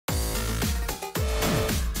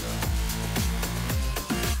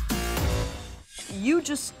You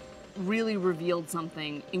just really revealed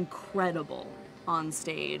something incredible on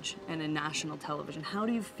stage and in national television. How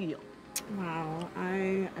do you feel? Wow,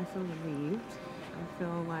 I feel relieved. I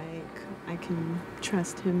feel like I can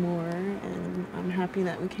trust him more, and I'm happy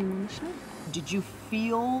that we came on the show. Did you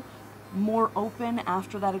feel more open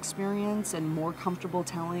after that experience and more comfortable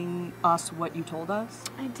telling us what you told us?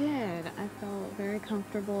 I did. I felt very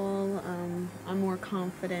comfortable. I'm more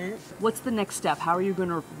confident. What's the next step? How are you going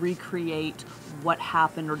to recreate what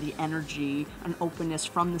happened or the energy and openness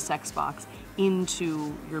from the sex box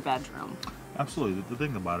into your bedroom? Absolutely. The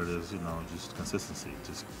thing about it is, just consistency.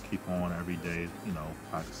 Just keep on every day,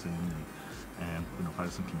 practicing and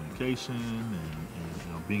practicing communication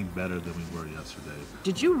and being better than we were yesterday.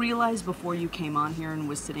 Did you realize before you came on here and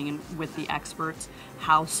was sitting with the experts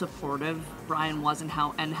how supportive Brian was and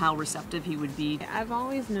how receptive he would be? I've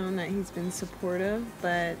always known that he's been supportive,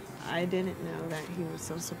 but I didn't know that he was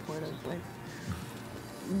so supportive with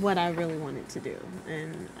what I really wanted to do.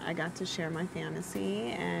 And I got to share my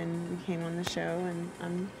fantasy, and we came on the show, and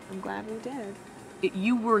I'm glad we did.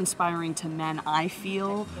 You were inspiring to men, I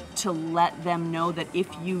feel, to let them know that if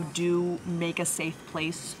you do make a safe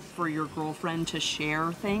place for your girlfriend to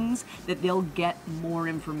share things, that they'll get more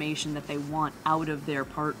information that they want out of their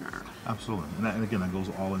partner. Absolutely. And again, that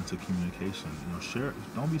goes all into communication. Share.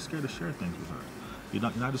 Don't be scared to share things with her. You're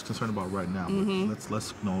not just concerned about right now, but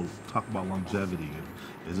let's talk about longevity.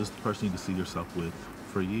 Is this the person you can see yourself with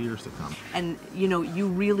for years to come? And you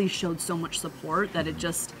really showed so much support that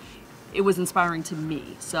it was inspiring to me.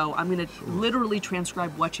 So I'm going to literally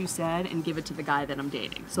transcribe what you said and give it to the guy that I'm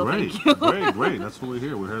dating. So great, thank you. great. That's what we're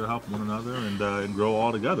here. We're here to help one another and grow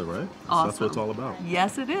all together, right? Awesome. That's what it's all about.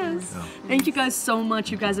 Yes, it is. Yeah. Thank you guys so much.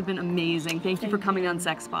 You guys have been amazing. Thank you for coming on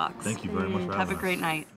Sex Box. Thank you very much for having us. Have a great night.